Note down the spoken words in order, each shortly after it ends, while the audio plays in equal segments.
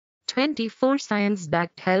24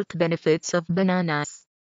 Science-backed health benefits of bananas.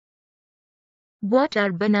 What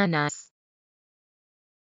are bananas?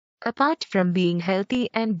 Apart from being healthy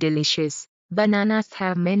and delicious, bananas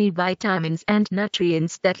have many vitamins and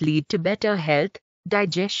nutrients that lead to better health,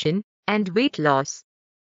 digestion, and weight loss.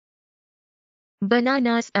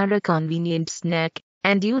 Bananas are a convenient snack,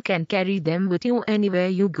 and you can carry them with you anywhere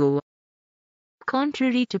you go.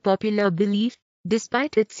 Contrary to popular belief,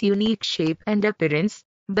 despite its unique shape and appearance,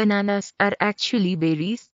 bananas are actually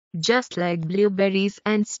berries, just like blueberries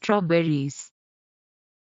and strawberries.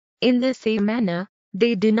 In the same manner,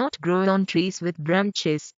 they do not grow on trees with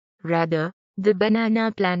branches. Rather, the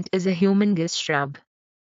banana plant is a humongous shrub.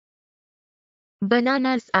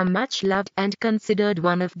 Bananas are much loved and considered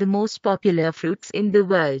one of the most popular fruits in the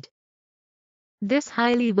world. This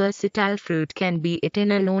highly versatile fruit can be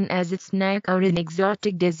eaten alone as a snack or in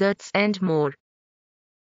exotic desserts and more.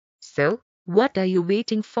 So, what are you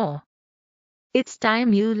waiting for? It's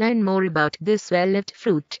time you learn more about this well-loved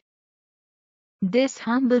fruit. This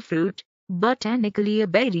humble fruit, botanically a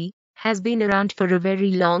berry, has been around for a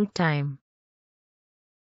very long time.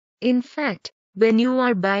 In fact, when you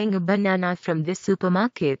are buying a banana from the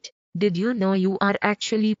supermarket, did you know you are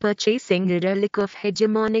actually purchasing a relic of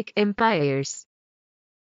hegemonic empires?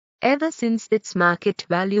 Ever since its market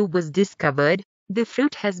value was discovered, the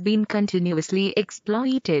fruit has been continuously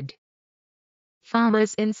exploited.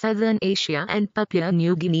 Farmers in southern Asia and Papua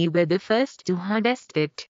New Guinea were the first to harvest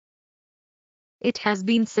it. It has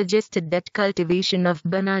been suggested that cultivation of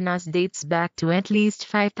bananas dates back to at least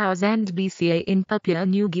 5000 BCE in Papua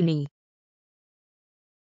New Guinea.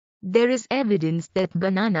 There is evidence that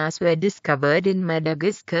bananas were discovered in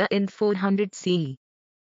Madagascar in 400 CE.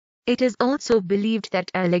 It is also believed that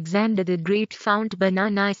Alexander the Great found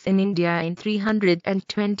bananas in India in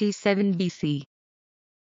 327 BC.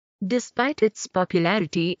 Despite its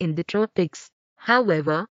popularity in the tropics,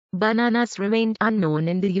 however, bananas remained unknown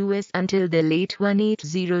in the US until the late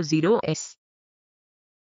 1800s.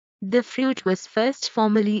 The fruit was first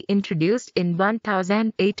formally introduced in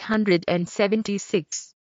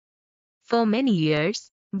 1876. For many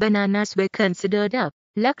years, bananas were considered a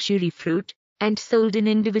luxury fruit and sold in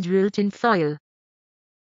individual tin foil.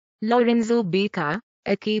 Lorenzo Baca,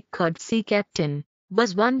 a Cape Cod sea captain,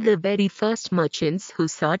 was one of the very first merchants who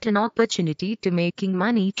sought an opportunity to making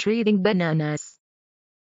money trading bananas.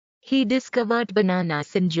 He discovered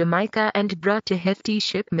bananas in Jamaica and brought a hefty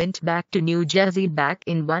shipment back to New Jersey back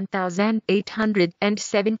in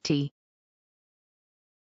 1870.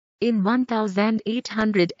 In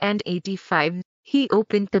 1885, he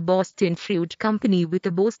opened the Boston Fruit Company with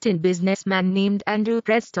a Boston businessman named Andrew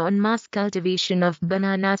Preston. Mass cultivation of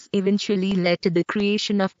bananas eventually led to the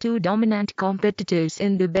creation of two dominant competitors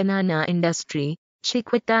in the banana industry,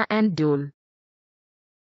 Chiquita and Dole.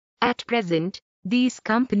 At present, these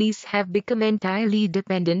companies have become entirely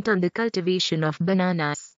dependent on the cultivation of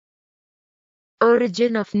bananas.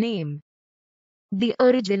 Origin of name. The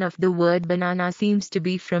origin of the word banana seems to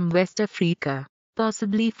be from West Africa,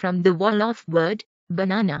 possibly from the Wolof word,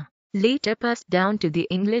 banana, later passed down to the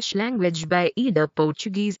English language by either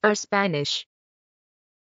Portuguese or Spanish.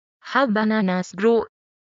 How bananas grow.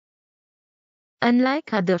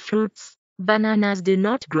 Unlike other fruits, bananas do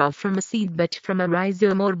not grow from a seed but from a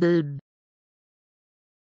rhizome or bulb.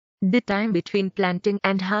 The time between planting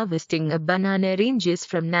and harvesting a banana ranges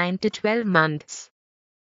from 9 to 12 months.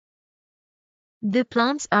 The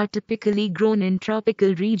plants are typically grown in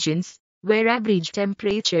tropical regions, where average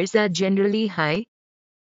temperatures are generally high.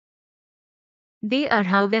 They are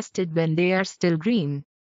harvested when they are still green.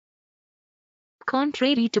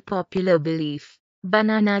 Contrary to popular belief,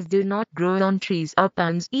 bananas do not grow on trees or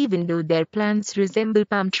palms even though their plants resemble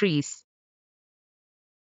palm trees.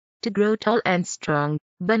 To grow tall and strong,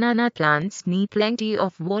 banana plants need plenty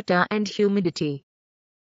of water and humidity.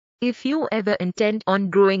 If you ever intend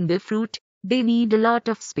on growing the fruit, they need a lot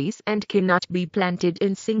of space and cannot be planted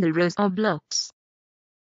in single rows or blocks.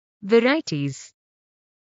 Varieties.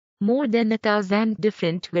 More than 1,000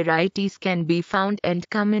 different varieties can be found and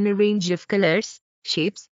come in a range of colors,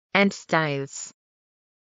 shapes, and styles.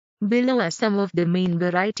 Below are some of the main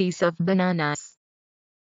varieties of bananas.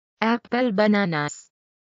 Apple bananas.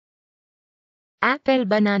 Apple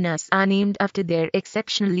bananas are named after their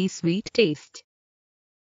exceptionally sweet taste.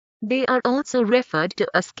 They are also referred to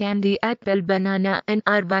as candy apple banana and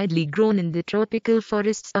are widely grown in the tropical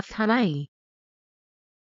forests of Hawaii.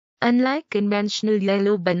 Unlike conventional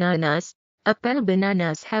yellow bananas, apple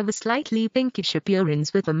bananas have a slightly pinkish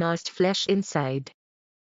appearance with a moist flesh inside.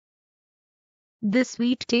 The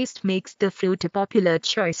sweet taste makes the fruit a popular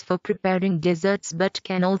choice for preparing desserts but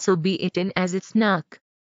can also be eaten as a snack.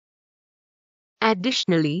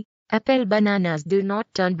 Additionally, apple bananas do not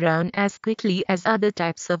turn brown as quickly as other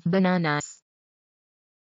types of bananas.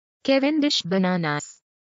 Cavendish bananas.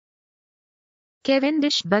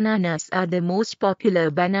 Cavendish bananas are the most popular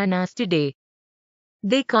bananas today.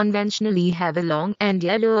 They conventionally have a long and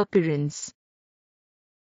yellow appearance.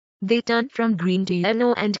 They turn from green to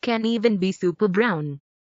yellow and can even be super brown.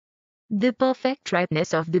 The perfect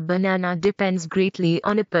ripeness of the banana depends greatly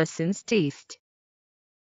on a person's taste.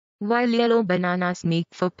 While yellow bananas make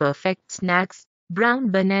for perfect snacks,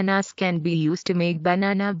 brown bananas can be used to make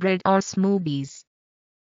banana bread or smoothies.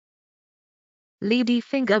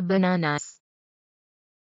 Ladyfinger bananas.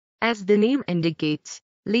 As the name indicates,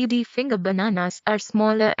 ladyfinger bananas are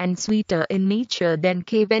smaller and sweeter in nature than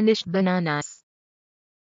Cavendish bananas.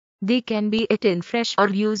 They can be eaten fresh or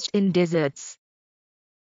used in desserts.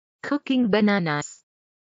 Cooking bananas.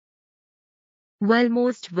 While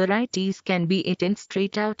most varieties can be eaten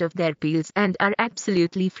straight out of their peels and are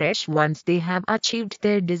absolutely fresh once they have achieved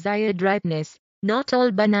their desired ripeness, not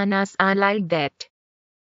all bananas are like that.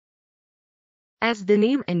 As the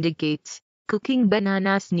name indicates, cooking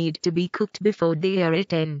bananas need to be cooked before they are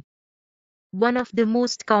eaten. One of the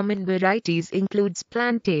most common varieties includes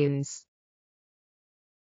plantains.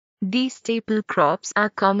 These staple crops are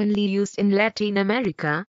commonly used in Latin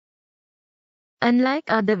America. Unlike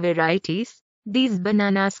other varieties, these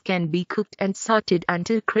bananas can be cooked and sautéed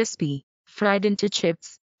until crispy, fried into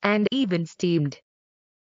chips, and even steamed.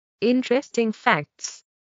 Interesting facts.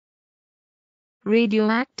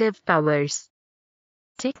 Radioactive powers.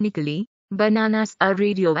 Technically, bananas are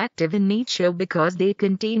radioactive in nature because they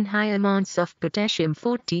contain high amounts of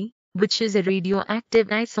potassium-40, which is a radioactive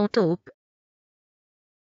isotope.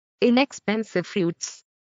 Inexpensive fruits.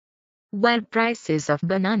 While prices of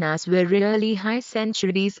bananas were really high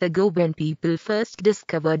centuries ago when people first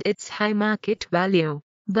discovered its high market value,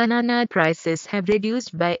 banana prices have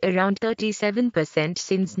reduced by around 37%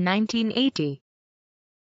 since 1980.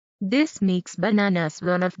 This makes bananas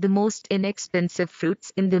one of the most inexpensive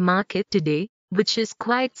fruits in the market today, which is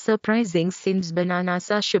quite surprising since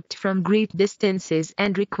bananas are shipped from great distances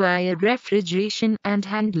and require refrigeration and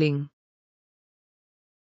handling.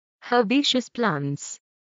 Herbaceous plants.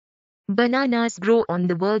 Bananas grow on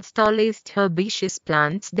the world's tallest herbaceous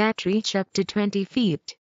plants that reach up to 20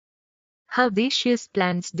 feet. Herbaceous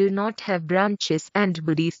plants do not have branches and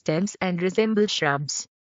woody stems and resemble shrubs.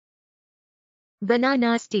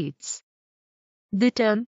 Banana states. The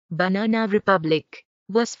term, Banana Republic,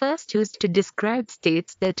 was first used to describe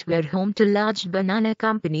states that were home to large banana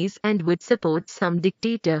companies and would support some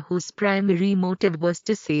dictator whose primary motive was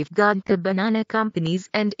to safeguard the banana companies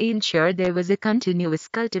and ensure there was a continuous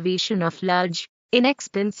cultivation of large,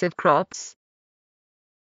 inexpensive crops.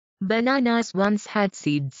 Bananas once had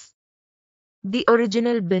seeds. The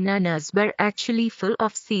original bananas were actually full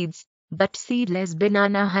of seeds, but seedless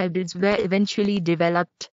banana hybrids were eventually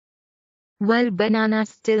developed. While bananas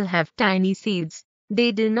still have tiny seeds,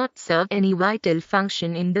 they do not serve any vital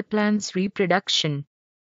function in the plant's reproduction.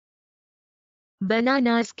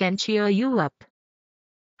 Bananas can cheer you up.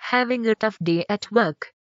 Having a tough day at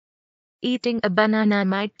work. Eating a banana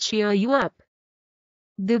might cheer you up.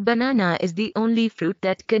 The banana is the only fruit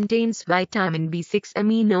that contains vitamin B6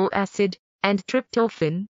 amino acid and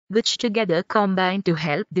tryptophan, which together combine to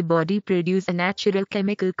help the body produce a natural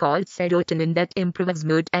chemical called serotonin that improves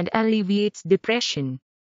mood and alleviates depression.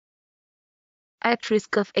 At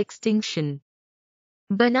risk of extinction.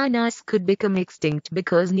 Bananas could become extinct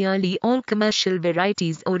because nearly all commercial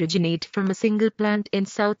varieties originate from a single plant in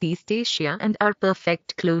Southeast Asia and are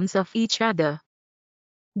perfect clones of each other.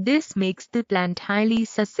 This makes the plant highly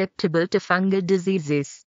susceptible to fungal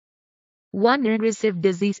diseases. One invasive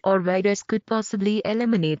disease or virus could possibly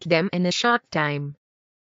eliminate them in a short time.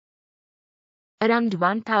 Around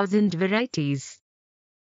 1,000 varieties.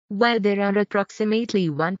 While there are approximately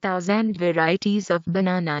 1,000 varieties of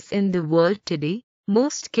bananas in the world today,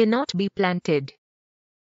 most cannot be planted.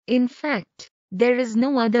 In fact, there is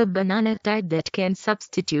no other banana type that can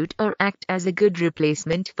substitute or act as a good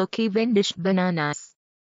replacement for Cavendish bananas.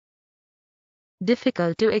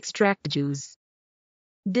 Difficult to extract juice.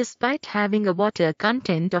 Despite having a water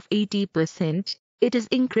content of 80%, it is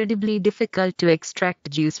incredibly difficult to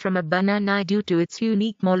extract juice from a banana due to its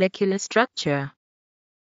unique molecular structure.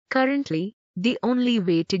 Currently, the only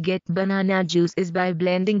way to get banana juice is by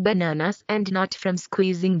blending bananas and not from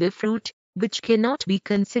squeezing the fruit, which cannot be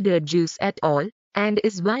considered juice at all, and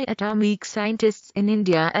is why atomic scientists in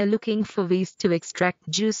India are looking for ways to extract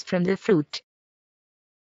juice from the fruit.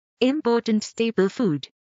 Important staple food.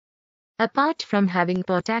 Apart from having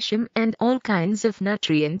potassium and all kinds of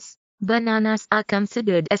nutrients, Bananas are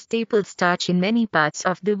considered a staple starch in many parts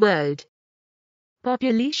of the world.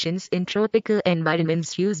 Populations in tropical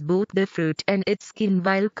environments use both the fruit and its skin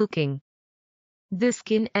while cooking. The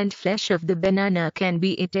skin and flesh of the banana can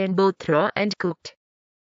be eaten both raw and cooked.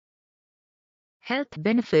 Health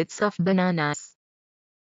benefits of bananas.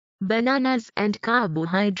 Bananas and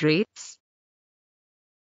carbohydrates.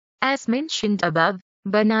 As mentioned above,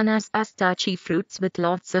 bananas are starchy fruits with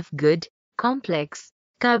lots of good, complex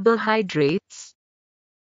carbohydrates.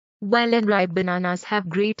 While unripe bananas have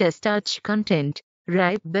greater starch content,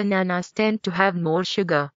 ripe bananas tend to have more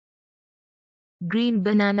sugar. Green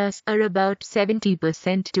bananas are about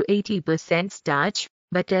 70% to 80% starch,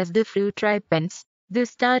 but as the fruit ripens, the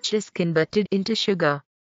starch is converted into sugar.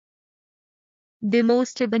 The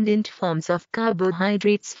most abundant forms of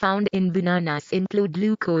carbohydrates found in bananas include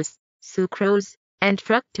glucose, sucrose, and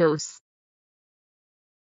fructose.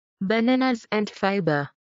 Bananas and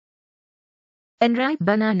fiber. Unripe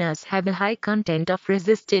bananas have a high content of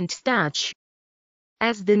resistant starch.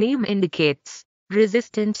 As the name indicates,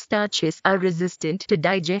 resistant starches are resistant to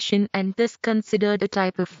digestion and thus considered a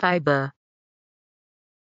type of fiber.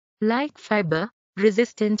 Like fiber,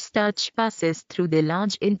 resistant starch passes through the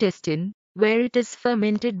large intestine, where it is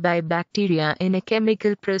fermented by bacteria in a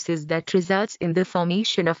chemical process that results in the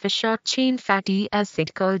formation of a short-chain fatty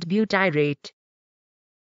acid called butyrate.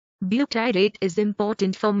 Butyrate is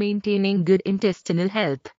important for maintaining good intestinal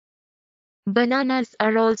health. Bananas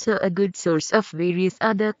are also a good source of various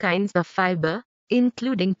other kinds of fiber,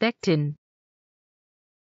 including pectin.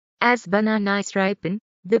 As bananas ripen,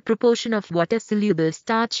 the proportion of water-soluble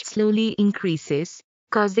starch slowly increases,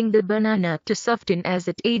 causing the banana to soften as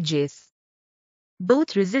it ages.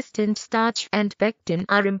 Both resistant starch and pectin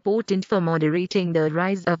are important for moderating the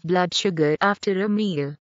rise of blood sugar after a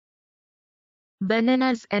meal.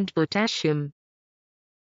 Bananas and potassium.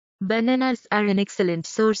 Bananas are an excellent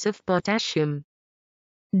source of potassium.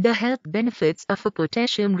 The health benefits of a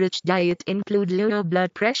potassium-rich diet include lower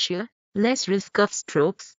blood pressure, less risk of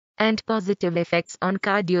strokes, and positive effects on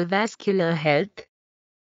cardiovascular health.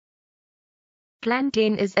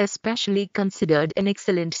 Plantain is especially considered an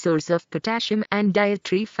excellent source of potassium and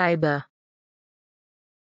dietary fiber.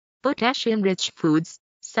 Potassium-rich foods,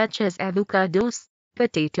 such as avocados,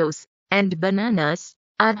 potatoes, and bananas,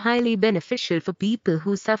 are highly beneficial for people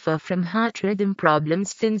who suffer from heart rhythm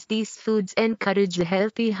problems since these foods encourage a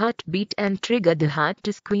healthy heartbeat and trigger the heart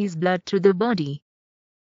to squeeze blood through the body.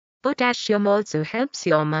 Potassium also helps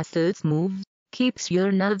your muscles move, keeps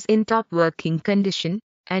your nerves in top working condition,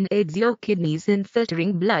 and aids your kidneys in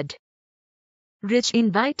filtering blood. Rich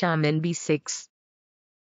in vitamin B6.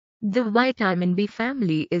 The vitamin B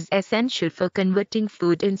family is essential for converting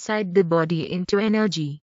food inside the body into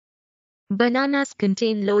energy. Bananas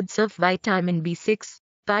contain loads of vitamin B6,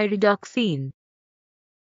 pyridoxine.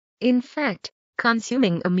 In fact,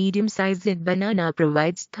 consuming a medium-sized banana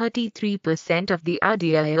provides 33% of the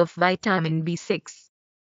RDI of vitamin B6.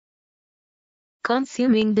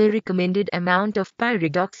 Consuming the recommended amount of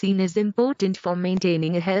pyridoxine is important for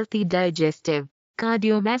maintaining a healthy digestive,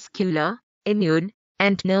 cardiovascular, immune,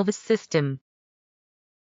 and nervous system.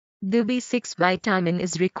 The B6 vitamin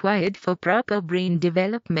is required for proper brain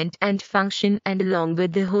development and function, and along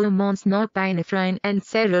with the hormones norepinephrine and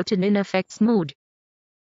serotonin affects mood.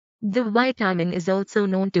 The vitamin is also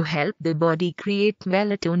known to help the body create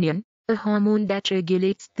melatonin, a hormone that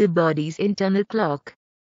regulates the body's internal clock.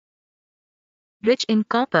 Rich in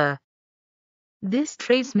copper. This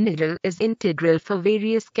trace mineral is integral for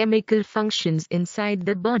various chemical functions inside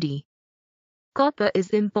the body. Copper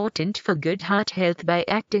is important for good heart health by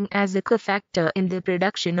acting as a cofactor in the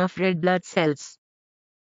production of red blood cells.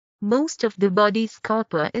 Most of the body's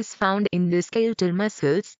copper is found in the skeletal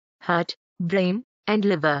muscles, heart, brain, and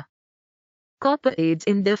liver. Copper aids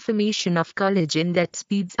in the formation of collagen that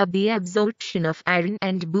speeds up the absorption of iron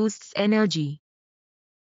and boosts energy.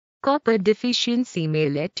 Copper deficiency may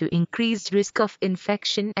lead to increased risk of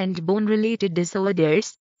infection and bone-related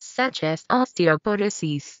disorders, such as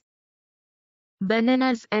osteoporosis.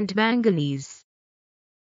 Bananas and manganese.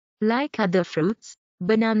 Like other fruits,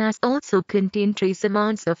 bananas also contain trace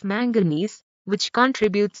amounts of manganese, which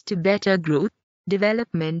contributes to better growth,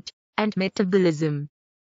 development, and metabolism.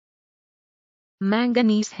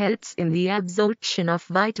 Manganese helps in the absorption of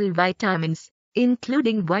vital vitamins,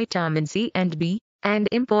 including vitamin C and B, and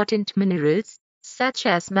important minerals, such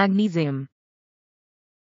as magnesium.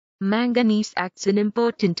 Manganese acts an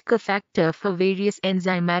important cofactor for various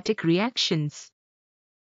enzymatic reactions.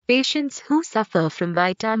 Patients who suffer from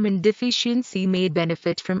vitamin deficiency may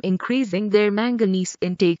benefit from increasing their manganese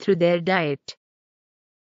intake through their diet.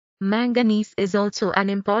 Manganese is also an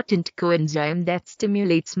important coenzyme that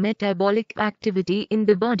stimulates metabolic activity in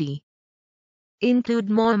the body.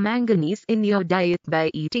 Include more manganese in your diet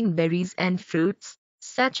by eating berries and fruits,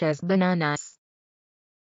 such as bananas.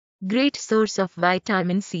 Great source of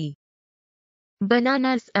vitamin C.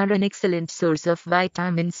 Bananas are an excellent source of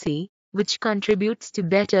vitamin C, which contributes to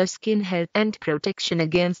better skin health and protection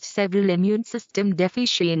against several immune system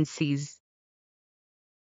deficiencies.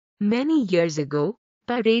 Many years ago,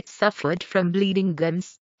 pirates suffered from bleeding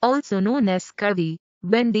gums, also known as scurvy,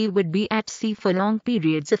 when they would be at sea for long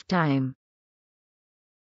periods of time.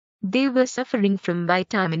 They were suffering from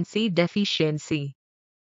vitamin C deficiency.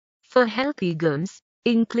 For healthy gums,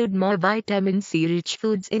 include more vitamin C-rich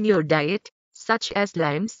foods in your diet, such as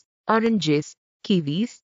limes, oranges,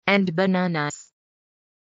 kiwis, and bananas.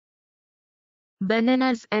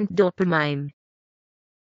 Bananas and dopamine.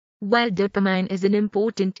 While dopamine is an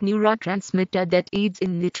important neurotransmitter that aids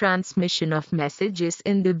in the transmission of messages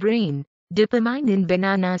in the brain, dopamine in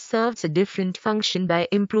bananas serves a different function by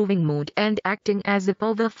improving mood and acting as a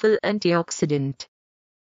powerful antioxidant.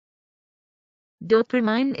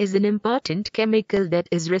 Dopamine is an important chemical that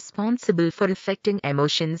is responsible for affecting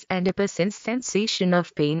emotions and a person's sensation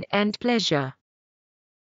of pain and pleasure.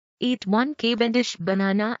 Eat one Cavendish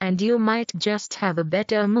banana and you might just have a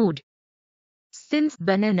better mood. Since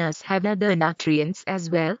bananas have other nutrients as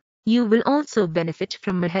well, you will also benefit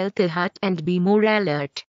from a healthy heart and be more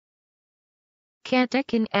alert.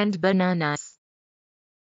 Catechin and bananas.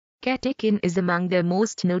 Catechin is among the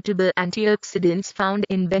most notable antioxidants found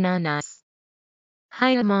in bananas.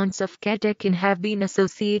 High amounts of catechin have been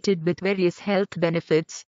associated with various health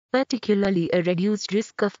benefits, particularly a reduced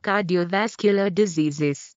risk of cardiovascular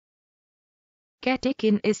diseases.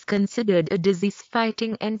 Catechin is considered a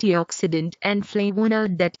disease-fighting antioxidant and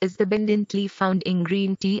flavonoid that is abundantly found in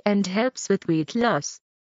green tea and helps with weight loss.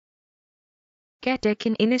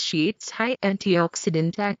 Catechin initiates high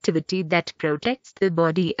antioxidant activity that protects the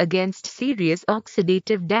body against serious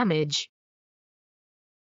oxidative damage.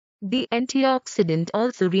 The antioxidant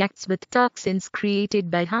also reacts with toxins created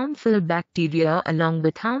by harmful bacteria along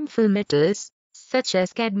with harmful metals, such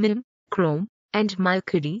as cadmium, chrome, and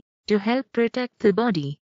mercury, to help protect the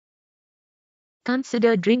body.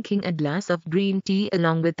 Consider drinking a glass of green tea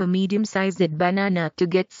along with a medium-sized banana to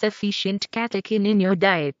get sufficient catechin in your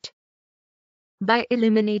diet. By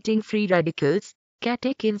eliminating free radicals,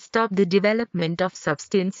 catechin stop the development of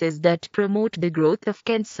substances that promote the growth of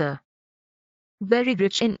cancer. Very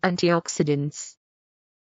rich in antioxidants.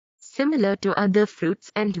 Similar to other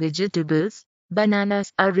fruits and vegetables,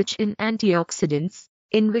 bananas are rich in antioxidants,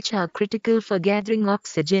 in which are critical for gathering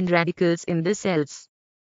oxygen radicals in the cells.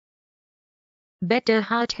 Better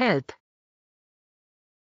heart health.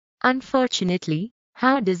 Unfortunately,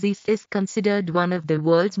 heart disease is considered one of the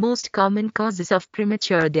world's most common causes of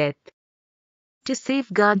premature death. To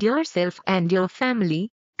safeguard yourself and your family,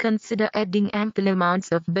 consider adding ample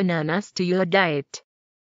amounts of bananas to your diet.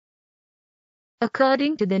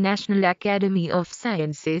 According to the National Academy of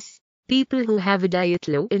Sciences, people who have a diet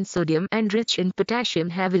low in sodium and rich in potassium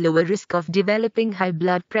have a lower risk of developing high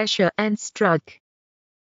blood pressure and stroke.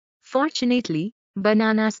 Fortunately,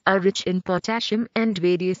 bananas are rich in potassium and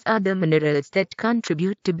various other minerals that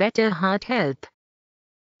contribute to better heart health.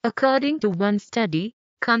 According to one study,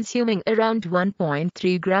 consuming around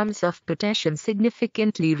 1.3 grams of potassium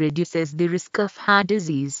significantly reduces the risk of heart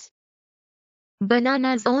disease.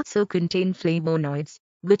 Bananas also contain flavonoids,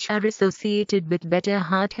 which are associated with better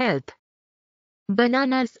heart health.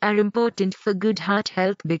 Bananas are important for good heart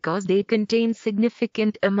health because they contain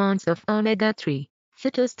significant amounts of omega-3,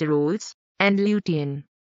 phytosterols, and lutein.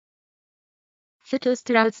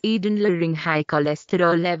 Phytosterols aid in lowering high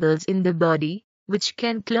cholesterol levels in the body, which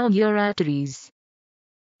can clog your arteries.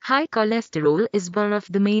 High cholesterol is one of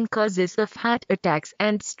the main causes of heart attacks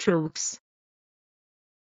and strokes.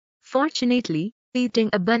 Fortunately, eating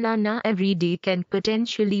a banana every day can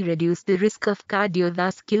potentially reduce the risk of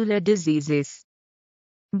cardiovascular diseases.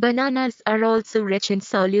 Bananas are also rich in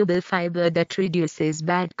soluble fiber that reduces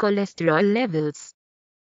bad cholesterol levels.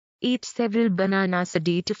 Eat several bananas a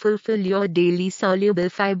day to fulfill your daily soluble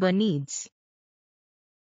fiber needs.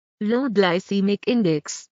 Low glycemic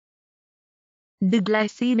index. The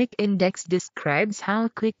glycemic index describes how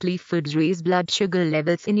quickly foods raise blood sugar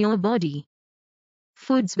levels in your body.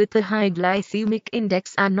 Foods with a high glycemic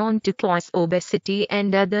index are known to cause obesity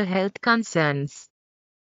and other health concerns.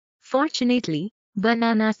 Fortunately,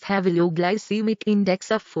 bananas have a low glycemic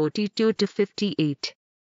index of 42 to 58.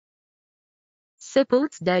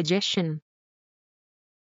 Supports digestion.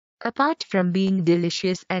 Apart from being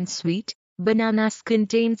delicious and sweet, Bananas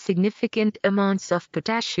contain significant amounts of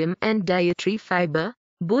potassium and dietary fiber,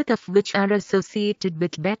 both of which are associated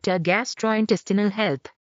with better gastrointestinal health.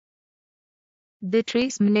 The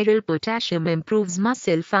trace mineral potassium improves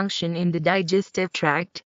muscle function in the digestive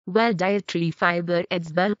tract, while dietary fiber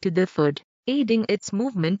adds bulk to the food, aiding its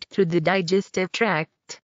movement through the digestive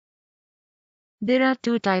tract. There are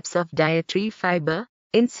two types of dietary fiber,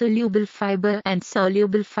 insoluble fiber and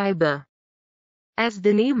soluble fiber. As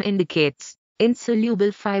the name indicates,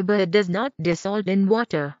 insoluble fiber does not dissolve in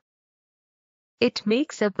water. It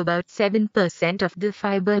makes up about 7% of the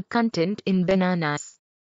fiber content in bananas.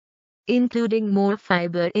 Including more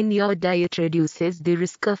fiber in your diet reduces the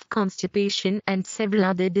risk of constipation and several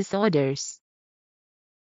other disorders.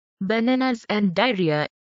 Bananas and diarrhea.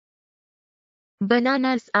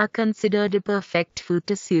 Bananas are considered a perfect food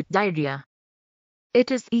to suit diarrhea.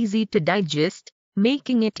 It is easy to digest,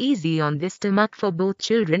 making it easy on the stomach for both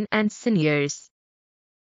children and seniors.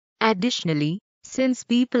 Additionally, since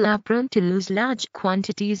people are prone to lose large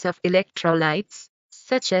quantities of electrolytes,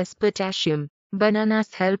 such as potassium,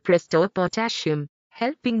 bananas help restore potassium,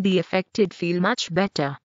 helping the affected feel much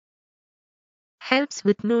better. Helps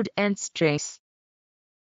with mood and stress.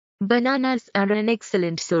 Bananas are an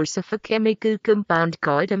excellent source of a chemical compound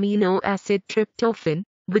called amino acid tryptophan,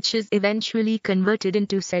 which is eventually converted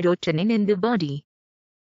into serotonin in the body.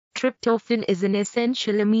 Tryptophan is an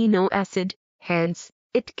essential amino acid, hence,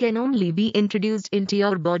 it can only be introduced into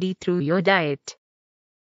your body through your diet.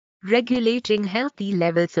 Regulating healthy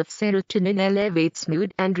levels of serotonin elevates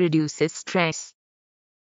mood and reduces stress.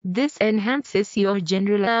 This enhances your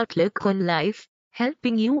general outlook on life,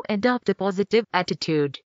 helping you adopt a positive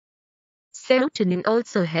attitude. Serotonin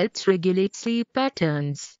also helps regulate sleep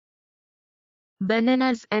patterns.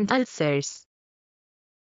 Bananas and ulcers.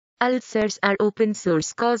 Ulcers are open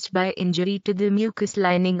sores caused by injury to the mucous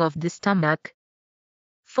lining of the stomach.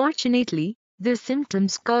 Fortunately, the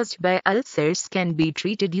symptoms caused by ulcers can be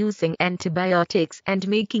treated using antibiotics and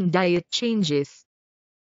making diet changes.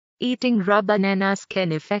 Eating raw bananas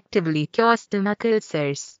can effectively cure stomach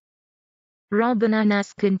ulcers. Raw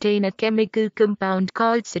bananas contain a chemical compound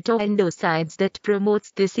called cytoendosides that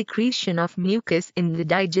promotes the secretion of mucus in the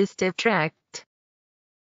digestive tract.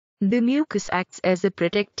 The mucus acts as a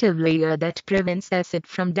protective layer that prevents acid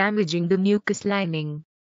from damaging the mucous lining.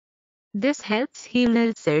 This helps heal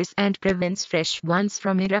ulcers and prevents fresh ones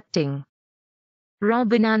from erupting. Raw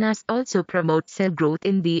bananas also promote cell growth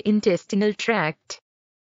in the intestinal tract.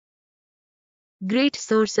 Great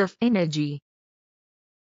source of energy.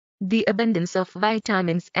 The abundance of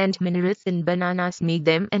vitamins and minerals in bananas make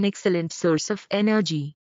them an excellent source of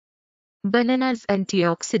energy. Bananas'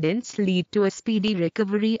 antioxidants lead to a speedy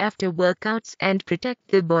recovery after workouts and protect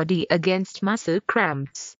the body against muscle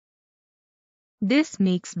cramps. This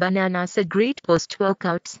makes bananas a great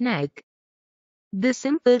post-workout snack. The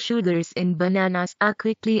simple sugars in bananas are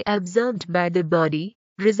quickly absorbed by the body,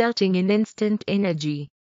 resulting in instant energy.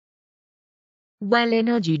 While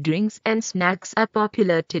energy drinks and snacks are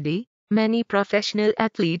popular today, many professional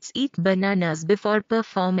athletes eat bananas before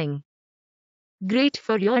performing. Great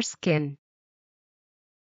for your skin.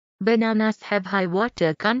 Bananas have high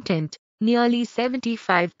water content, nearly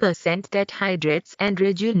 75%, that hydrates and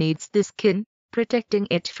rejuvenates the skin, protecting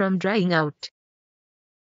it from drying out.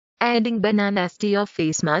 Adding bananas to your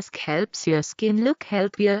face mask helps your skin look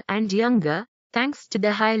healthier and younger, thanks to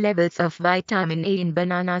the high levels of vitamin A in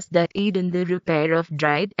bananas that aid in the repair of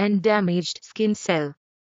dried and damaged skin cells.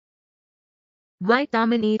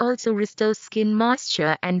 Vitamin A also restores skin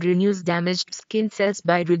moisture and renews damaged skin cells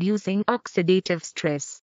by reducing oxidative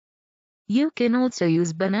stress. You can also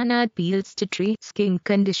use banana peels to treat skin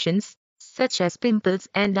conditions, such as pimples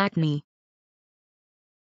and acne.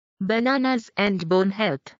 Bananas and bone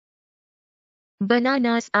health.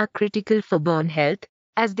 Bananas are critical for bone health,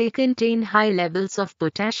 as they contain high levels of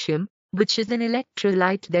potassium, which is an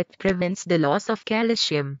electrolyte that prevents the loss of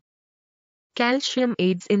calcium. Calcium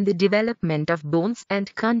aids in the development of bones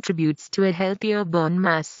and contributes to a healthier bone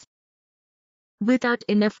mass. Without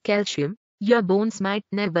enough calcium, your bones might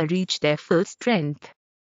never reach their full strength.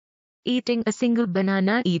 Eating a single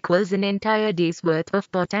banana equals an entire day's worth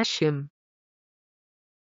of potassium.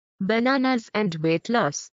 Bananas and weight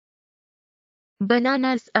loss.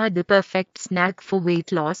 Bananas are the perfect snack for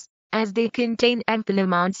weight loss, as they contain ample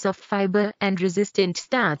amounts of fiber and resistant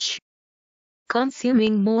starch.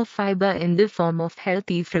 Consuming more fiber in the form of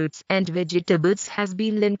healthy fruits and vegetables has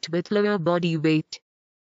been linked with lower body weight.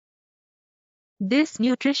 This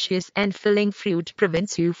nutritious and filling fruit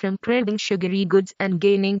prevents you from craving sugary goods and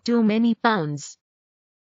gaining too many pounds.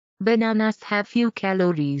 Bananas have few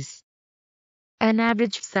calories. An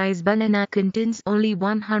average size banana contains only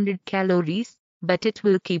 100 calories, but it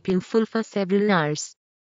will keep you full for several hours.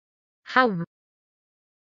 How?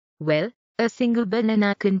 Well, a single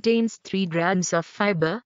banana contains 3 grams of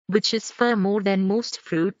fiber, which is far more than most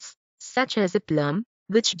fruits, such as a plum,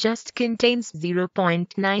 which just contains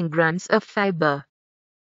 0.9 grams of fiber.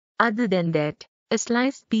 Other than that, a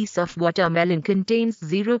sliced piece of watermelon contains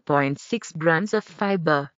 0.6 grams of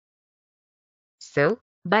fiber. So,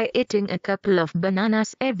 by eating a couple of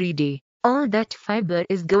bananas every day, all that fiber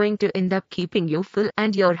is going to end up keeping you full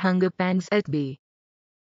and your hunger pangs at bay.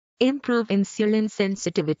 Improve insulin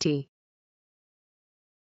sensitivity.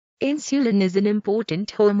 Insulin is an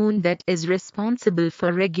important hormone that is responsible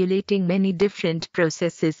for regulating many different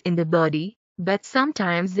processes in the body, but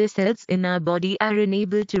sometimes the cells in our body are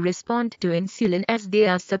unable to respond to insulin as they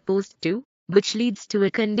are supposed to, which leads to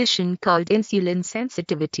a condition called insulin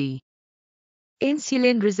sensitivity.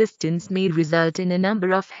 Insulin resistance may result in a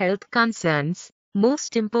number of health concerns,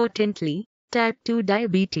 most importantly, type 2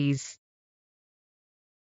 diabetes.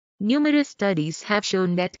 Numerous studies have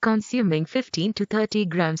shown that consuming 15 to 30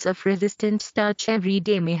 grams of resistant starch every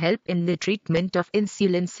day may help in the treatment of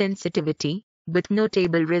insulin sensitivity, with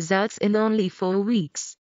notable results in only 4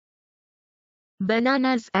 weeks.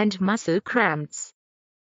 Bananas and muscle cramps.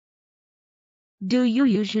 Do you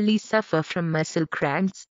usually suffer from muscle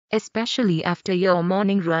cramps, especially after your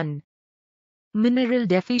morning run? Mineral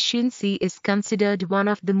deficiency is considered one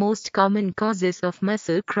of the most common causes of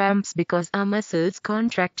muscle cramps because our muscles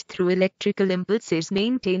contract through electrical impulses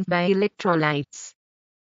maintained by electrolytes.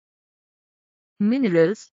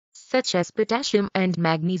 Minerals, such as potassium and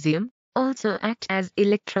magnesium, also act as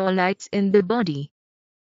electrolytes in the body.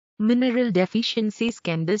 Mineral deficiencies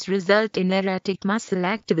can thus result in erratic muscle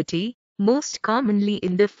activity, most commonly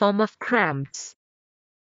in the form of cramps.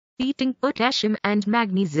 Eating potassium and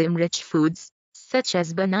magnesium-rich foods, such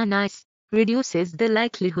as bananas, reduces the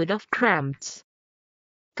likelihood of cramps.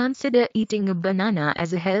 Consider eating a banana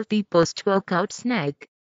as a healthy post-workout snack.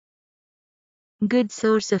 Good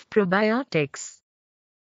source of probiotics.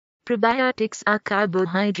 Probiotics are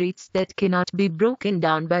carbohydrates that cannot be broken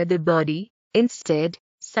down by the body. Instead,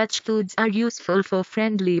 such foods are useful for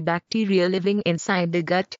friendly bacteria living inside the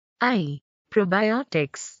gut, i.e.,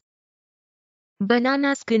 probiotics.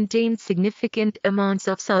 Bananas contain significant amounts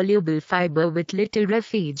of soluble fiber with little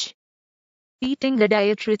roughage. Eating a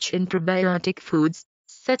diet rich in probiotic foods,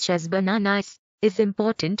 such as bananas, is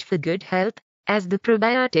important for good health, as the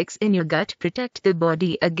probiotics in your gut protect the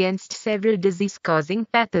body against several disease-causing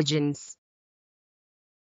pathogens.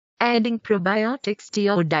 Adding probiotics to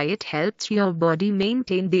your diet helps your body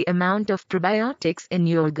maintain the amount of probiotics in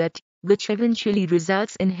your gut, which eventually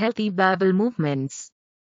results in healthy bowel movements.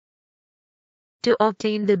 To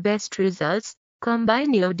obtain the best results,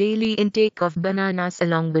 combine your daily intake of bananas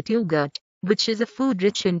along with yogurt, which is a food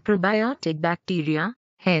rich in probiotic bacteria.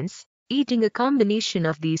 Hence, eating a combination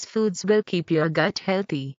of these foods will keep your gut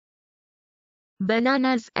healthy.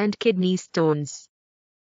 Bananas and kidney stones.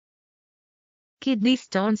 Kidney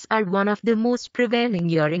stones are one of the most prevailing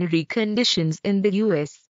urinary conditions in the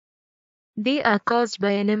US. They are caused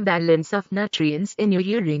by an imbalance of nutrients in your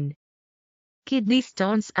urine. Kidney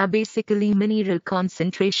stones are basically mineral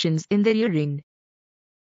concentrations in the urine.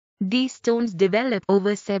 These stones develop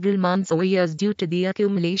over several months or years due to the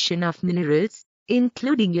accumulation of minerals,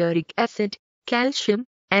 including uric acid, calcium,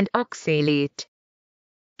 and oxalate.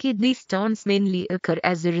 Kidney stones mainly occur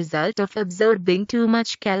as a result of absorbing too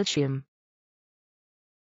much calcium.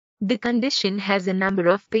 The condition has a number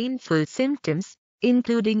of painful symptoms,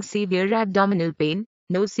 including severe abdominal pain,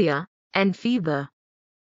 nausea, and fever.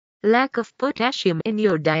 Lack of potassium in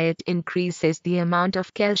your diet increases the amount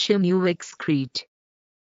of calcium you excrete.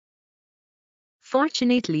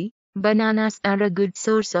 Fortunately, bananas are a good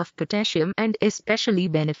source of potassium and especially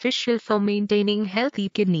beneficial for maintaining healthy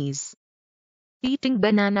kidneys. Eating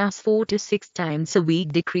bananas 4 to 6 times a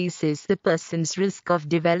week decreases the person's risk of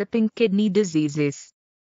developing kidney diseases.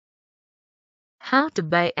 How to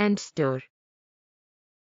buy and store.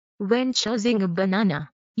 When choosing a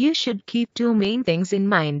banana, you should keep 2 main things in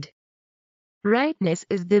mind. Ripeness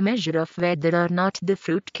is the measure of whether or not the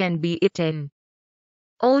fruit can be eaten.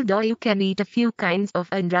 Although you can eat a few kinds of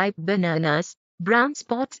unripe bananas, brown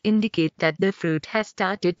spots indicate that the fruit has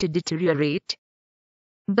started to deteriorate.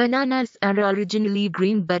 Bananas are originally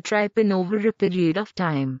green but ripen over a period of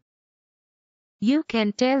time. You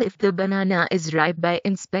can tell if the banana is ripe by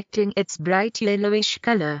inspecting its bright yellowish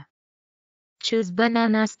color. Choose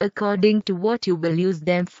bananas according to what you will use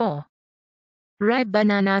them for. Ripe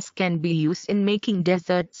bananas can be used in making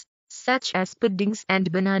desserts, such as puddings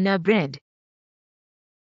and banana bread.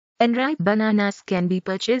 Unripe bananas can be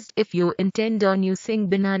purchased if you intend on using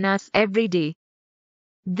bananas every day.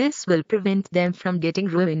 This will prevent them from getting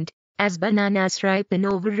ruined, as bananas ripen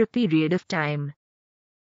over a period of time.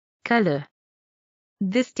 Color.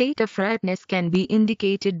 The state of ripeness can be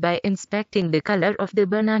indicated by inspecting the color of the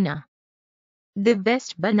banana. The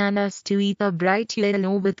best bananas to eat are bright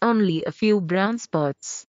yellow with only a few brown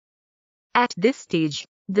spots. At this stage,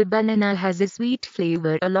 the banana has a sweet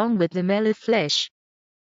flavor along with the mellow flesh.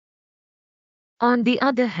 On the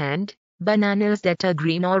other hand, bananas that are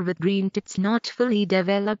green or with green tips not fully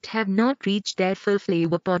developed have not reached their full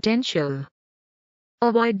flavor potential.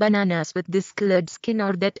 Avoid bananas with discolored skin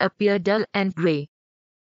or that appear dull and gray.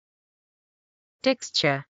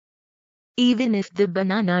 Texture. Even if the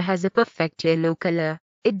banana has a perfect yellow color,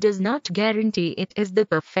 it does not guarantee it is the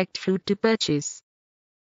perfect fruit to purchase.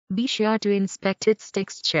 Be sure to inspect its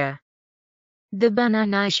texture. The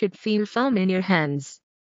banana should feel firm in your hands.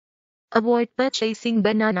 Avoid purchasing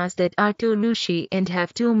bananas that are too mushy and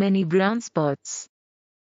have too many brown spots.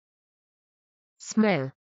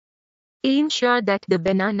 Smell. Ensure that the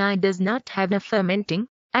banana does not have a fermenting,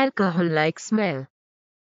 alcohol-like smell.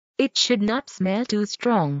 It should not smell too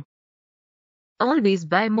strong. Always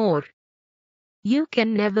buy more. You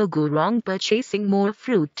can never go wrong purchasing more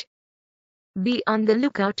fruit. Be on the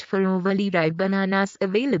lookout for overly ripe bananas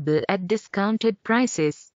available at discounted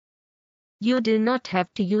prices. You do not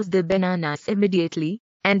have to use the bananas immediately,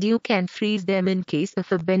 and you can freeze them in case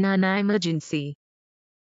of a banana emergency.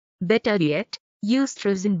 Better yet, use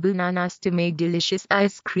frozen bananas to make delicious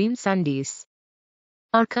ice cream sundaes.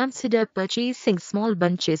 Or consider purchasing small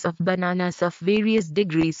bunches of bananas of various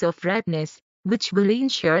degrees of ripeness, which will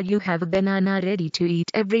ensure you have a banana ready to eat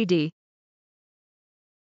every day.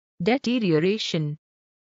 Deterioration.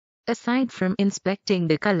 Aside from inspecting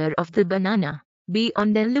the color of the banana, be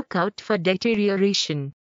on the lookout for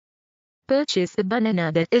deterioration. Purchase a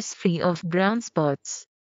banana that is free of brown spots.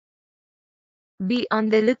 Be on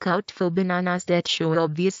the lookout for bananas that show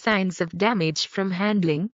obvious signs of damage from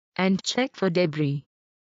handling, and check for debris.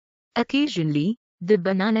 Occasionally, the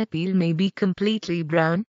banana peel may be completely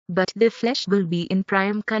brown, but the flesh will be in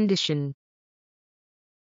prime condition.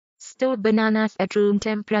 Store bananas at room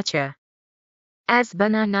temperature. As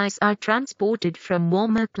bananas are transported from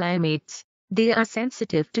warmer climates, they are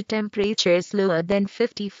sensitive to temperatures lower than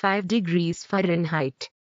 55 degrees Fahrenheit.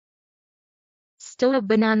 Store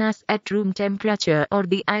bananas at room temperature or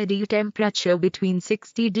the ideal temperature between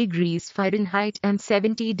 60 degrees Fahrenheit and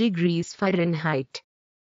 70 degrees Fahrenheit.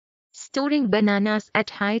 Storing bananas at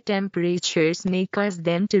high temperatures may cause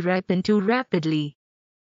them to ripen too rapidly.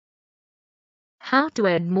 How to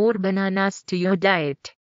add more bananas to your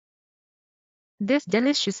diet. This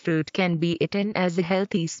delicious fruit can be eaten as a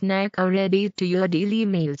healthy snack or added to your daily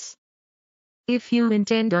meals. If you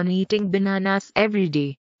intend on eating bananas every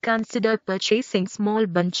day, consider purchasing small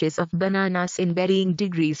bunches of bananas in varying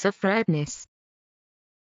degrees of ripeness.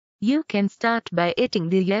 You can start by eating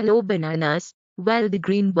the yellow bananas, while the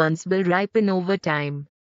green ones will ripen over time.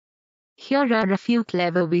 Here are a few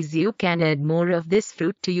clever ways you can add more of this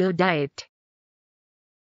fruit to your diet.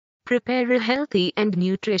 Prepare a healthy and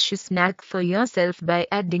nutritious snack for yourself by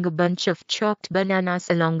adding a bunch of chopped bananas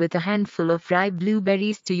along with a handful of ripe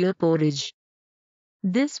blueberries to your porridge.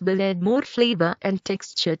 This will add more flavor and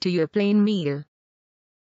texture to your plain meal.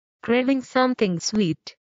 Craving something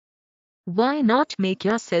sweet? Why not make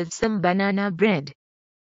yourself some banana bread?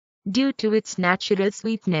 Due to its natural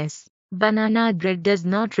sweetness, banana bread does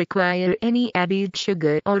not require any added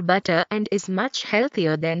sugar or butter and is much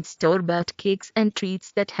healthier than store-bought cakes and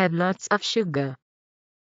treats that have lots of sugar.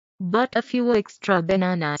 But a few extra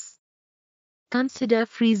bananas. Consider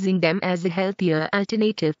freezing them as a healthier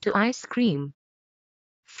alternative to ice cream.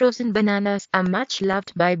 Frozen bananas are much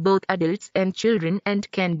loved by both adults and children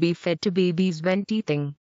and can be fed to babies when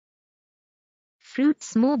teething. Fruit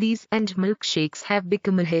smoothies and milkshakes have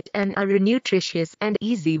become a hit and are a nutritious and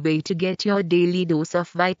easy way to get your daily dose of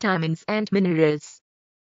vitamins and minerals.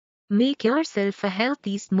 Make yourself a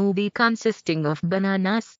healthy smoothie consisting of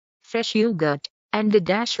bananas, fresh yogurt, and a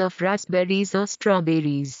dash of raspberries or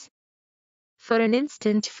strawberries. For an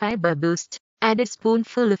instant fiber boost, add a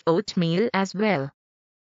spoonful of oatmeal as well.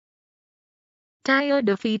 Tired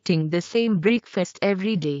of eating the same breakfast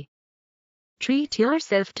every day? Treat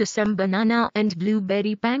yourself to some banana and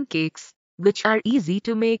blueberry pancakes, which are easy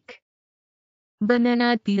to make.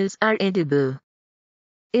 Banana peels are edible.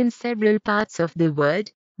 In several parts of the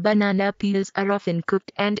world, banana peels are often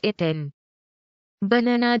cooked and eaten.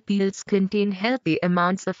 Banana peels contain healthy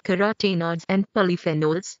amounts of carotenoids and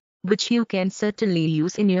polyphenols, which you can certainly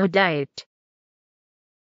use in your diet.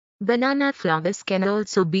 Banana flowers can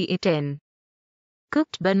also be eaten.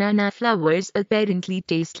 Cooked banana flowers apparently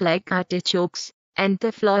taste like artichokes, and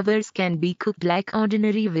the flowers can be cooked like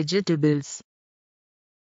ordinary vegetables.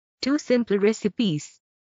 2 simple recipes.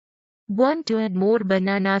 1. To add more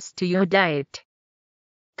bananas to your diet.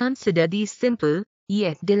 Consider these simple,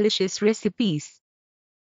 yet delicious recipes.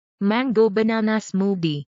 Mango banana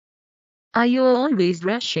smoothie. Are you always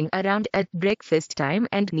rushing around at breakfast time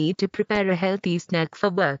and need to prepare a healthy snack for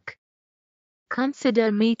work?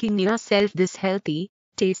 Consider making yourself this healthy,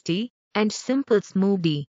 tasty, and simple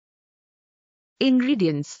smoothie.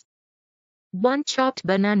 Ingredients. 1 chopped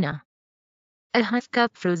banana. A half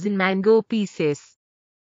cup frozen mango pieces.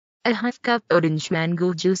 A half cup orange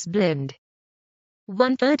mango juice blend.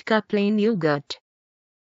 1/3 cup plain yogurt.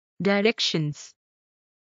 Directions.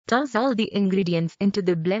 Toss all the ingredients into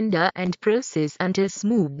the blender and process until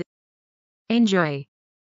smooth. Enjoy.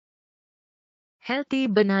 Healthy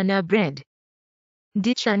banana bread.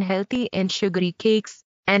 Ditch unhealthy and sugary cakes,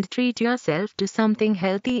 and treat yourself to something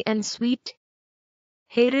healthy and sweet.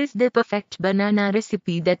 Here is the perfect banana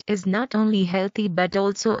recipe that is not only healthy but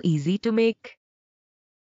also easy to make.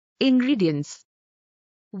 Ingredients.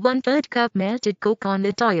 1/3 cup melted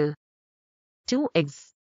coconut oil. 2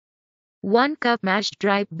 eggs. 1 cup mashed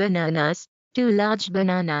ripe bananas, 2 large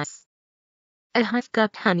bananas. A half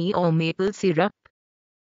cup honey or maple syrup.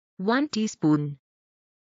 1 teaspoon.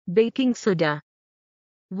 Baking soda.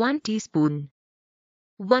 1 teaspoon.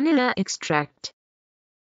 Vanilla extract.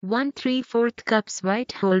 1/3 cups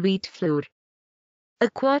white whole wheat flour. A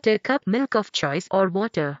 1/4 cup milk of choice or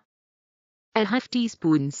water. A half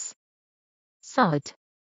teaspoons. Salt.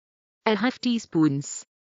 A half teaspoons.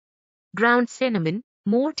 Ground cinnamon,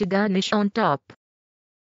 more to garnish on top.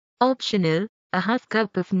 Optional, a half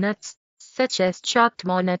cup of nuts, such as chopped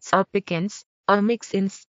walnuts or pecans, or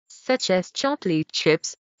mix-ins, such as chocolate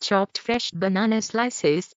chips, chopped fresh banana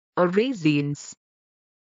slices, or raisins.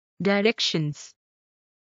 Directions.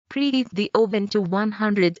 Preheat the oven to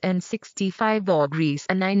 165 degrees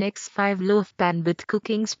and 9x5 loaf pan with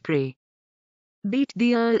cooking spray. Beat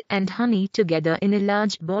the oil and honey together in a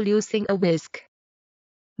large bowl using a whisk.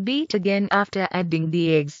 Beat again after adding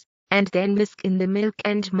the eggs, and then whisk in the milk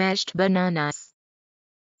and mashed bananas.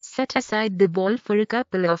 Set aside the bowl for a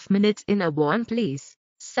couple of minutes in a warm place,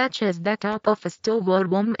 such as the top of a stove, or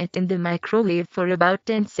warm it in the microwave for about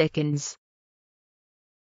 10 seconds.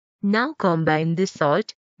 Now combine the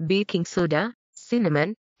salt, baking soda,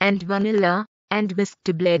 cinnamon, and vanilla, and whisk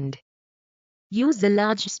to blend. Use a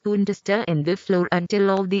large spoon to stir in the flour until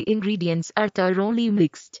all the ingredients are thoroughly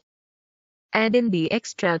mixed. Add in the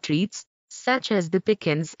extra treats, such as the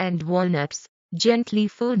pecans and walnuts, gently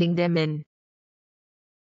folding them in.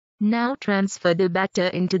 Now transfer the batter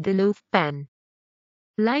into the loaf pan.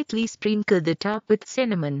 Lightly sprinkle the top with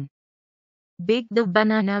cinnamon. Bake the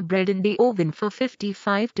banana bread in the oven for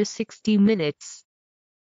 55 to 60 minutes.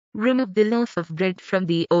 Remove the loaf of bread from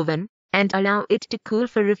the oven, and allow it to cool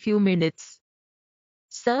for a few minutes.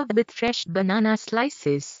 Serve with fresh banana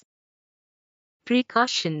slices.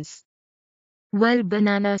 Precautions. While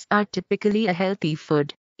bananas are typically a healthy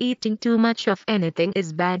food, eating too much of anything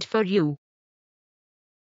is bad for you.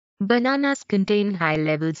 Bananas contain high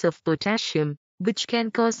levels of potassium, which can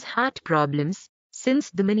cause heart problems, since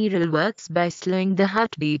the mineral works by slowing the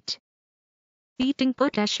heartbeat. Eating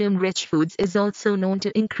potassium-rich foods is also known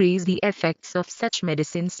to increase the effects of such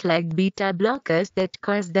medicines like beta blockers that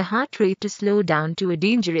cause the heart rate to slow down to a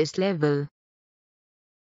dangerous level.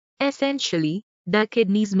 Essentially, the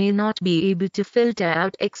kidneys may not be able to filter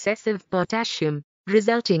out excessive potassium,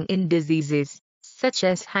 resulting in diseases such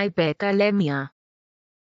as hyperkalemia.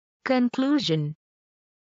 Conclusion.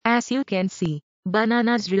 As you can see,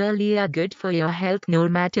 bananas really are good for your health no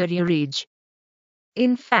matter your age.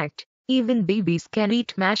 In fact, even babies can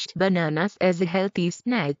eat mashed bananas as a healthy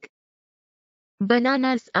snack.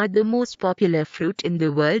 Bananas are the most popular fruit in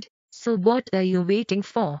the world, so what are you waiting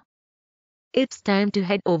for? It's time to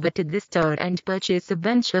head over to the store and purchase a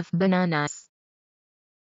bunch of bananas.